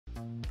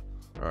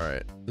All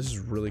right, this is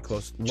really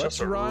close. Let's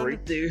Chests are run.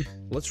 right there.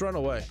 Let's run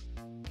away.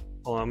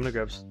 Oh, I'm gonna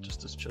grab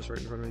just this chest right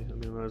in front of me. I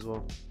mean, might as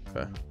well.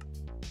 Okay,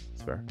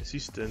 that's fair. I see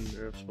Stin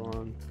there up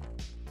spawn.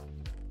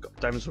 Go,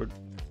 diamond sword.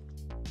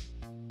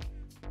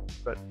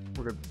 But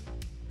we're good.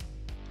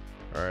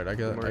 All right, I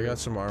got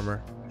some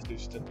armor. Let's do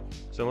Stin.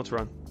 So let's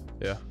run.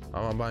 Yeah,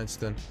 I'm buying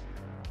Stin.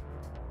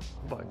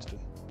 I'm buying Stin.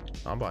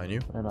 I'm buying you.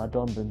 And I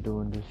done been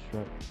doing this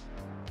shit.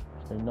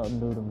 Ain't nothing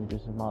new to me.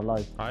 This is my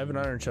life. I have an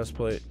iron chest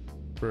plate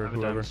for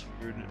whoever.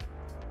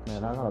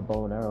 Man, I got a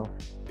bow and arrow.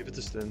 Give it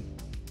to Stin.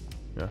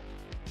 Yeah.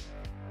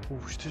 Oh,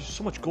 there's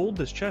so much gold in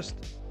this chest.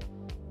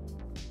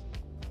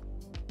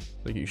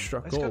 Like you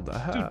struck gold.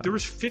 Dude, there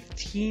was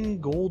 15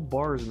 gold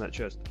bars in that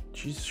chest.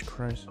 Jesus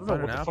Christ. I don't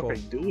know what the fuck I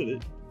do with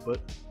it, but...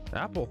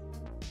 Apple.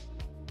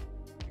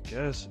 I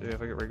guess, yeah,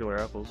 if I get regular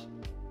apples.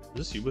 Is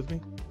this you with me?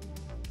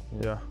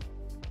 Yeah.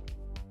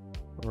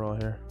 We're all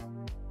here.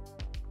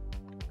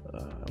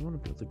 I want to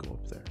be able to go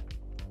up there.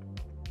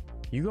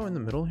 You go in the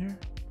middle here?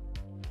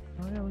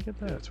 Oh yeah, look at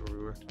that. Yeah, that's where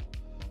we were.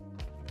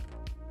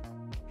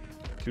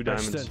 2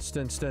 diamonds.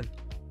 Stin.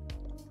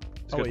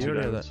 Oh wait, you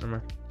already have that. Never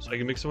mind. So I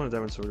can make someone a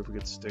diamond sword if we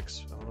get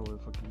sticks. I don't know where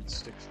the fuck we need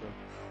sticks though.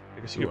 I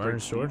guess you Ooh, can break iron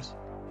sword? Is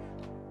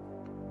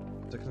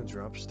that gonna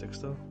drop sticks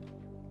though?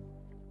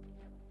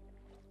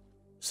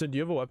 Sid, do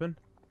you have a weapon?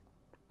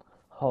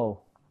 Oh.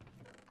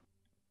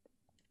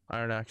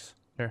 Iron axe.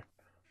 Here.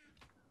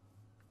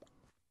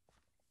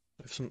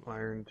 I have some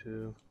iron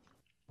too.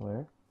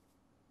 Where?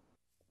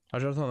 I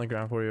dropped it on the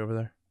ground for you over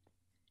there.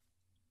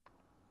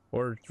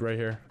 Or right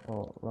here.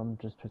 Oh, Rum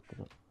just picked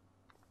it up.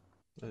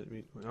 I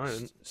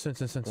didn't.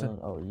 Stin.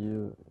 Oh,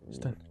 you.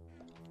 Stin.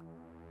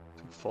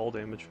 Took fall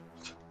damage.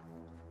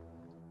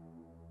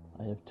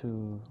 I have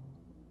 2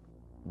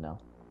 now.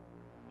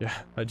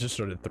 Yeah, I just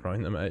started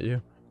throwing them at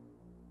you.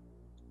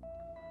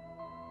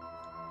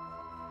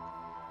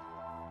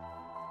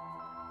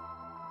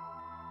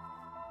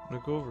 I'm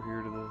gonna go over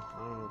here to the... I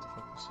don't know what the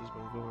fuck this is, but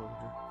I'm going over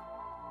here.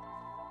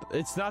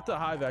 It's not the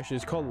hive actually,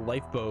 it's called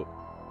lifeboat.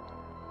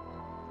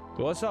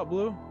 So what's up,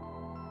 Blue?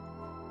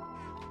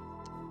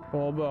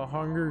 All about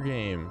Hunger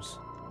Games.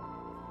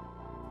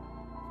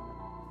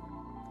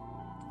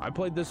 I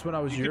played this when I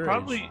was you your could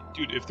probably, age.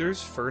 dude, if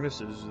there's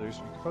furnaces, you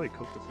could probably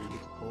cook the food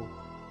with the coal.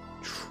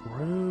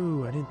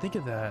 True, I didn't think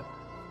of that.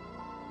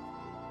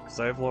 Cause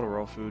I have a lot of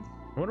raw food.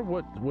 I wonder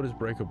what is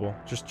breakable.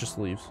 Just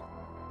leaves.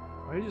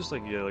 I just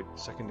like like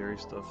secondary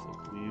stuff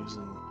like leaves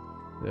and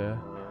Yeah.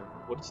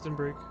 what did Stin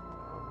break?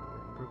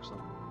 Broke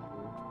something.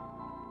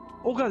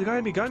 Oh god,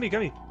 got me! Get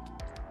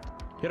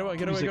away!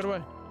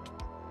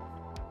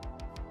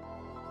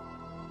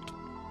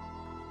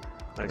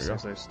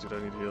 Nice, dude. I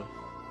need to heal.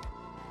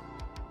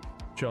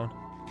 Chilling.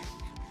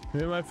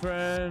 Me and my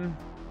friend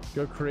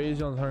go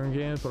crazy on the Hunger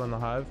Games, but on the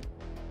hive,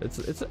 it's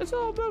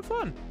all about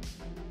fun.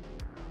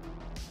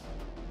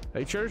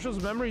 Hey, cherish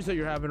those memories that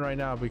you're having right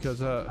now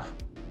because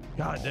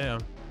god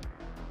damn,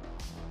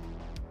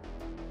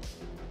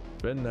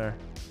 been there.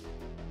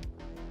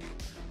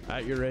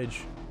 At your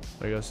age,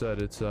 like I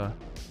said, it's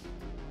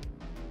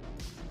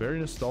very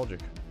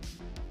nostalgic. All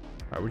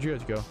right, where'd you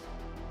guys go?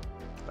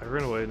 I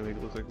ran away to make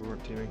it look like we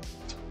weren't teaming.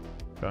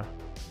 Okay.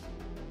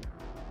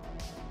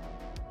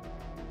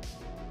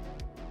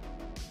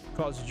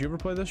 Cause, did you ever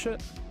play this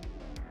shit?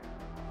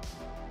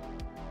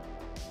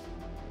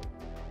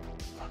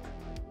 Fuck.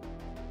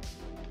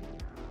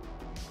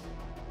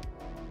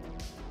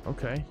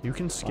 Okay, you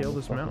can scale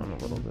this mountain a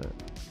little bit.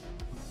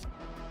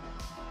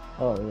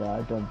 Oh yeah,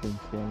 I done been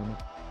scaling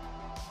it.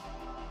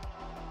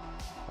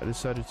 I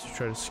decided to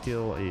try to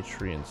scale a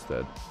tree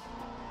instead.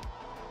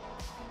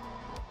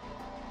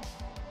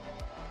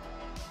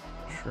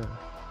 Sure.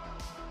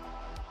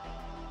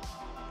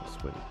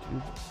 Best way to do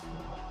this. Do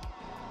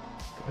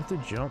I have to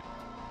jump?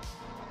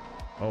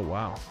 Oh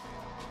wow.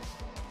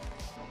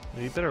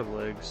 We need better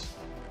legs.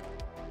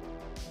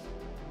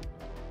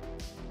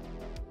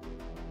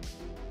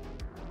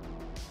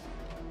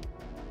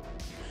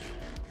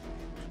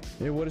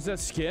 Hey, what is that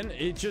skin?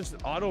 It just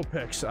auto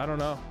picks. I don't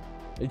know.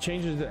 It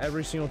changes it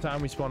every single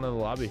time we spawn in the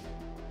lobby.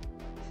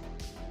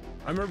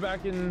 I remember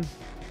back in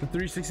the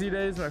 360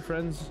 days, my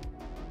friends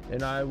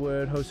and I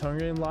would host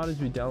Hunger Game lobbies.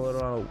 We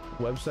downloaded on a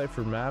website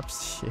for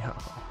maps. Yeah.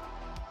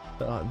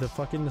 The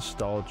fucking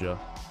nostalgia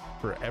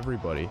for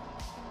everybody.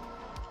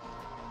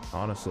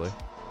 Honestly.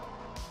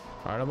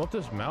 Alright, I'm up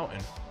this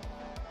mountain.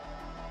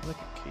 I'm like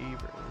a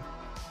cave right now.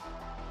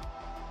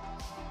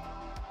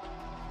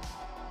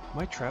 Am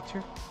I trapped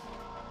here?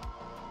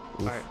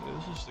 Alright,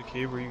 this is the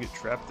cave where you get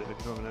trapped in if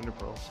you don't have an ender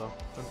pearl, so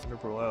I'm ender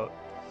pearl out.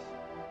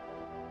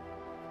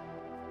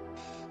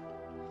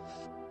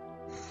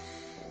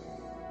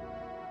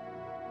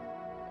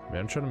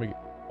 Man, I'm trying to make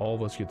all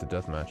of us get the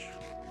deathmatch.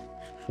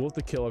 We'll have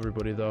to kill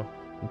everybody though,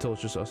 until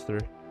it's just us 3. I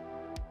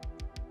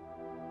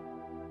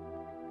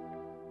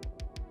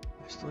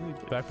still need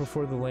Back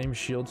before the lame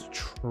shields.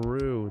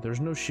 True.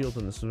 There's no shield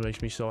in this. It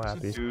makes me so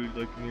happy. There's a dude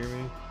like near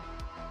me.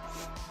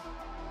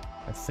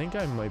 I think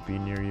I might be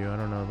near you. I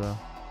don't know though.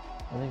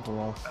 I think we're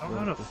all. I don't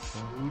have enough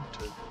food to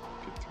get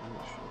through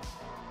this shit.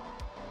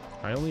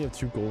 I only have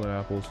 2 golden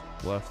apples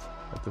left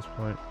at this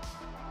point.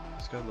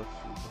 This guy left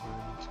food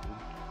behind. That's good.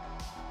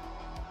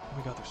 Oh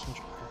my god, there's so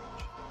much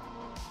orange.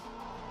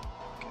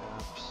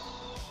 Gaps.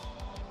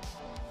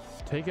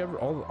 Take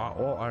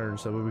all iron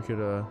so that we could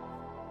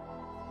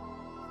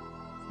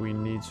if we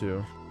need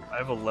to. I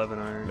have 11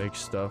 iron. Make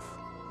stuff.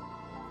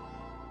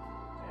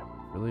 Damn,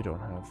 we really don't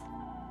have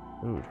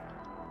food.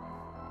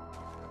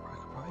 I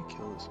could probably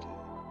kill this kid.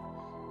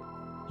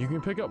 You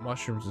can pick up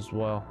mushrooms as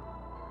well,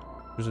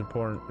 which is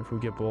important if we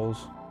get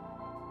bowls.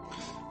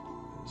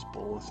 This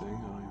bowl thing, I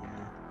don't even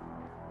know.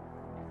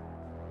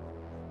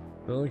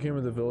 That only came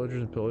with the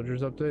villagers and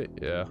pillagers update?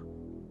 Yeah.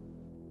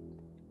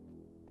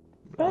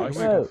 Back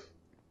We're out.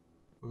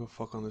 gonna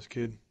fuck on this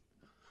kid.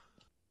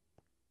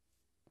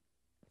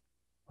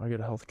 I get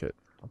a health kit.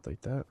 I'll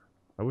take that.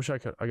 I wish I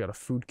got a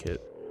food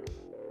kit.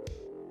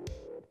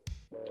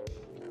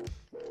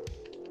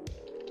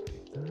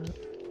 Take that.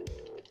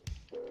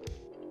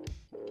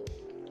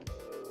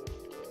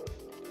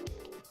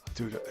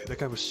 Dude, that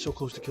guy was so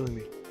close to killing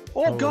me.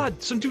 Oh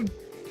god, some dude.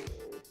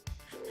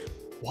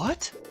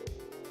 What?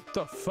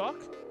 The fuck?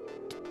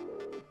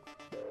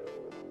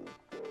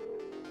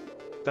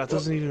 That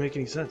doesn't even make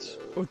any sense.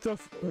 What the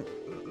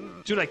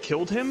Dude, I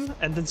killed him,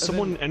 and then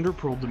someone ender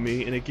pearled to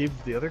me, and it gave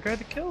the other guy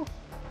the kill?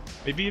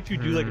 Maybe if you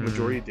do like a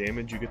majority of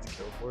damage, you get the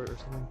kill for it or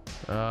something?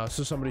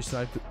 So somebody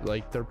sniped,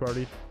 like, third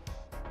party?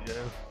 Yeah.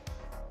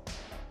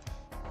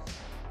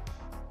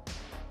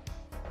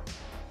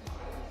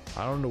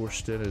 I don't know where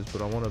Stin is,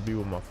 but I want to be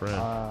with my friend.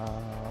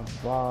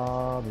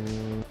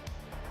 Bobby.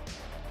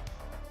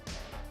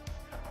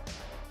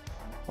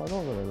 I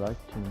don't really like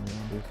team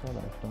members, so I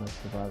feel like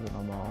surviving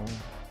on my own.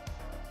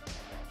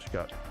 Just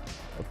got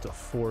up to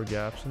 4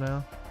 gaps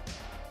now.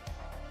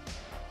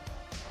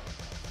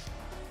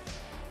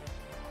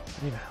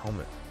 I need a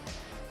helmet.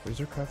 Where's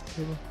their crafting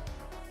table?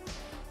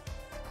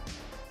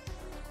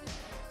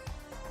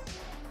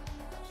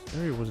 This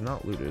area was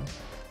not looted.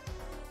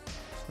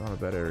 It's not a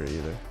bad area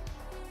either.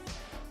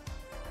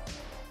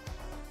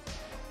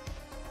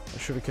 I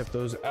should have kept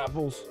those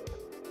apples.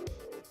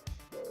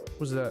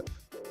 What's that?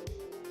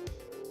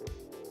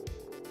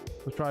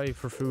 It's probably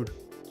for food.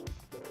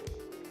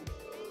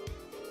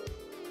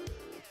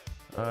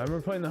 I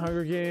remember playing the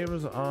Hunger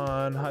Games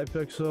on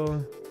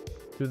Hypixel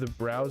through the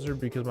browser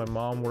because my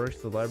mom works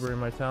at the library in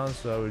my town,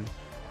 so I would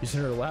use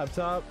her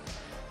laptop.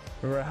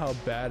 Remember how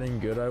bad and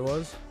good I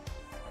was?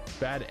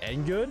 Bad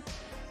and good?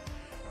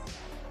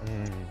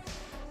 You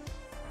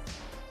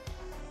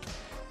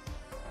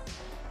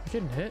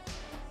getting hit?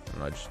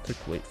 No, I just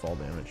took late fall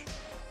damage.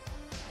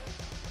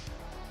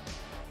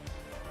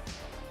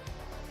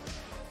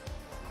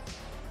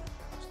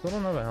 Still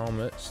don't have a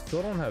helmet.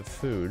 Still don't have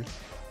food.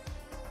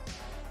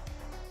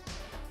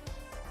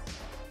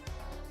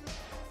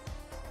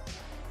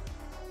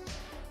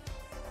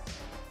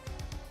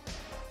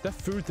 That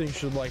food thing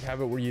should like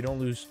have it where you don't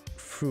lose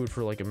food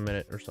for like a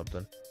minute or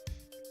something.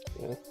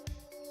 Yeah.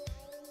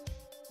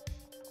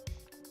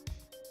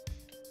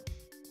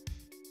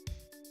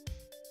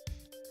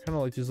 Kind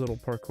of like these little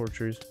parkour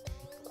trees.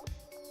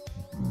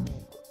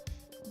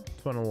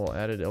 Fun, a little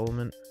added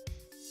element.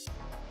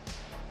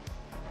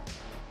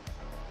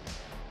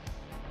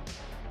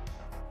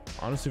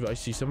 Honestly, if I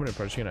see someone, I'm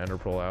probably just gonna ender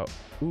pearl out.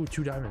 Ooh,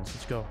 2 diamonds.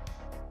 Let's go.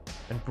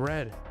 And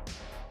bread.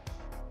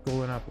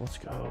 Golden apple. Let's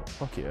go.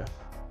 Fuck yeah.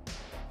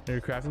 And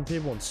your crafting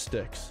table and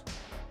sticks.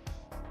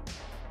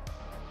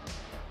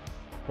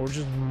 Or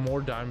just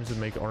more diamonds to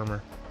make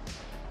armor.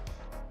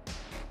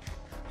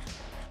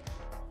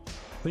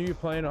 I think you're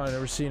playing on. I've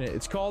never seen it.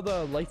 It's called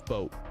a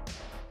lifeboat.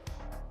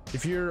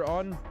 If you're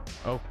on,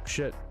 oh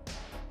shit.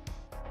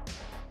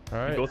 All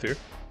right. You both here?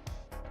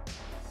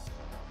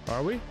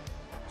 Are we?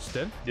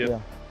 Stin? Yep. Yeah.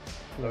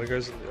 The other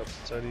guy's on the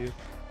opposite side of you.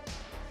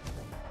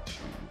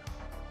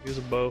 Here's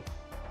a bow.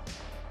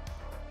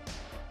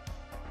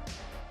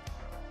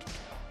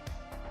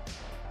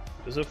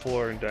 There's a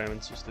floor in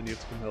diamonds, so Stin, you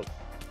have to come help.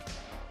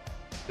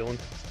 Dylan,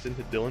 Stin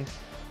hit Dylan.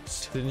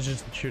 Stin's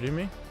just shooting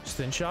me.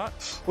 Stin shot.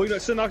 Oh, you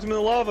Stin knocked him in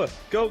the lava.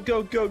 Go,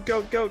 go, go,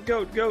 go, go,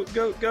 go, go,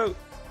 go, go.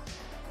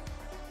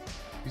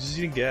 He's just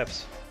eating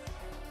gaps.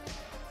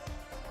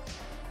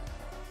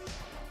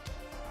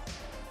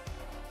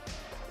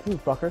 You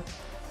fucker.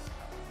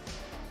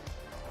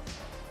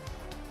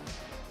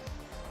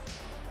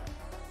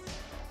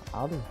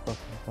 I'll just fucking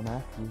come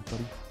after you,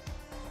 buddy.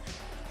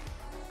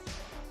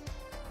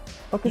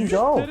 Fucking You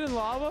go! just spit in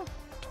lava?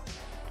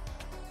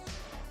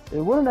 It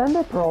wouldn't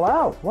ender pearl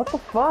out. What the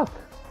fuck?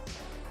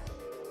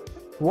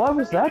 What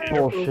was that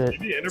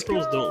bullshit? Maybe ender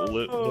pearls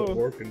don't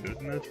work in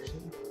deathmatch or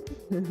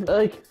something.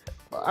 Like,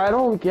 I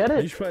don't get You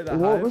it. should play that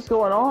What hive. was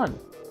going on?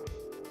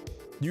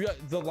 You got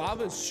the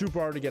lava is super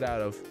hard to get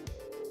out of.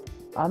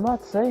 I'm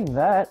not saying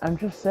that. I'm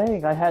just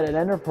saying I had an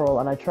ender pearl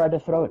and I tried to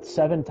throw it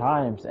 7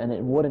 times and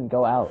it wouldn't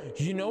go out.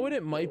 You know what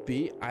it might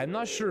be? I'm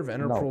not sure if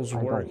ender No, pearls I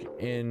work don't.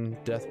 in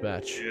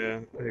deathmatch. Yeah,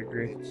 I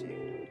agree.